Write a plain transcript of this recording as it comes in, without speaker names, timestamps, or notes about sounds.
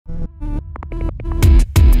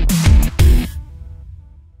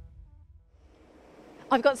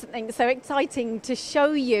I've got something so exciting to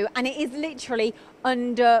show you, and it is literally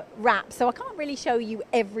under wraps. So I can't really show you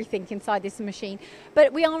everything inside this machine,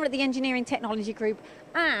 but we are at the Engineering Technology Group,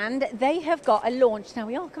 and they have got a launch. Now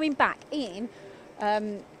we are coming back in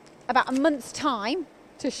about a month's time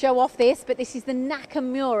to show off this, but this is the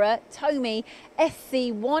Nakamura-Tome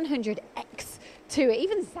SC-100X2. It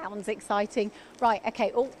even sounds exciting. Right,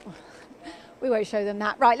 okay, oh, we won't show them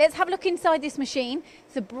that. Right, let's have a look inside this machine.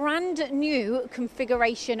 It's a brand new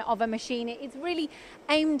configuration of a machine. It's really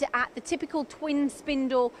aimed at the typical twin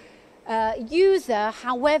spindle user.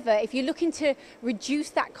 However, if you're looking to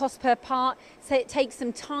reduce that cost per part, so it takes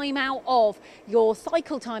some time out of your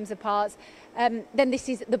cycle times of parts, then this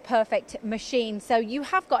is the perfect machine. So you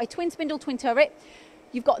have got a twin spindle, twin turret.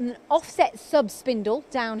 You've got an offset sub-spindle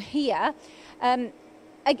down here.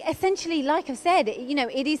 Essentially, like I've said, you know,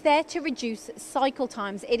 it is there to reduce cycle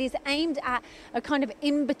times. It is aimed at a kind of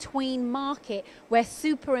in-between market where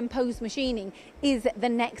superimposed machining is the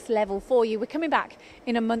next level for you. We're coming back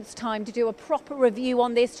in a month's time to do a proper review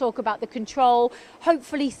on this, talk about the control,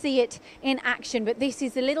 hopefully see it in action. But this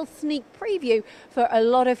is a little sneak preview for a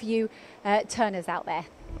lot of you turners out there.